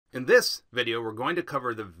In this video, we're going to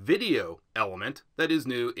cover the video element that is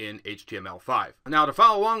new in HTML5. Now, to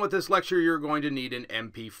follow along with this lecture, you're going to need an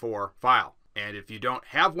MP4 file. And if you don't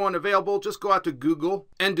have one available, just go out to Google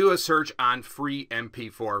and do a search on free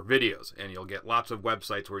MP4 videos, and you'll get lots of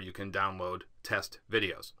websites where you can download test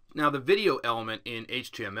videos. Now, the video element in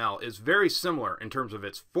HTML is very similar in terms of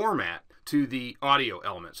its format to the audio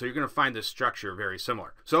element. So you're going to find this structure very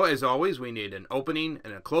similar. So as always, we need an opening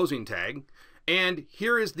and a closing tag. And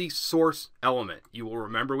here is the source element. You will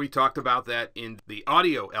remember we talked about that in the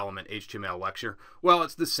audio element HTML lecture. Well,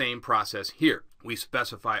 it's the same process here. We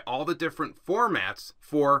specify all the different formats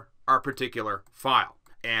for our particular file.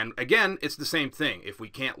 And again, it's the same thing. If we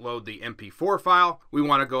can't load the MP4 file, we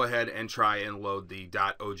want to go ahead and try and load the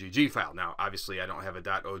 .ogg file. Now, obviously, I don't have a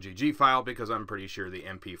 .ogg file because I'm pretty sure the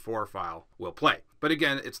MP4 file will play. But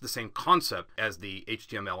again, it's the same concept as the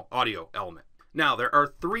HTML audio element. Now, there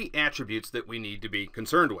are three attributes that we need to be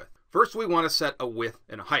concerned with. First, we want to set a width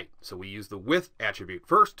and a height. So we use the width attribute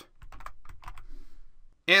first.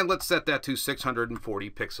 And let's set that to 640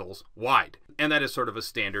 pixels wide. And that is sort of a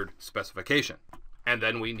standard specification. And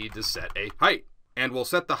then we need to set a height. And we'll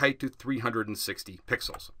set the height to 360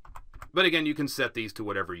 pixels. But again, you can set these to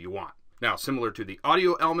whatever you want. Now, similar to the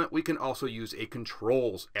audio element, we can also use a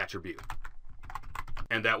controls attribute.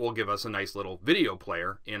 And that will give us a nice little video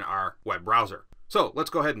player in our web browser. So let's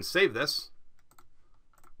go ahead and save this.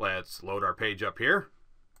 Let's load our page up here.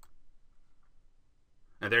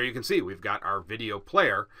 And there you can see we've got our video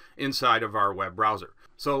player inside of our web browser.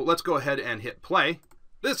 So let's go ahead and hit play.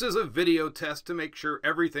 This is a video test to make sure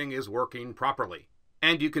everything is working properly.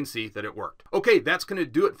 And you can see that it worked. Okay, that's going to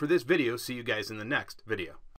do it for this video. See you guys in the next video.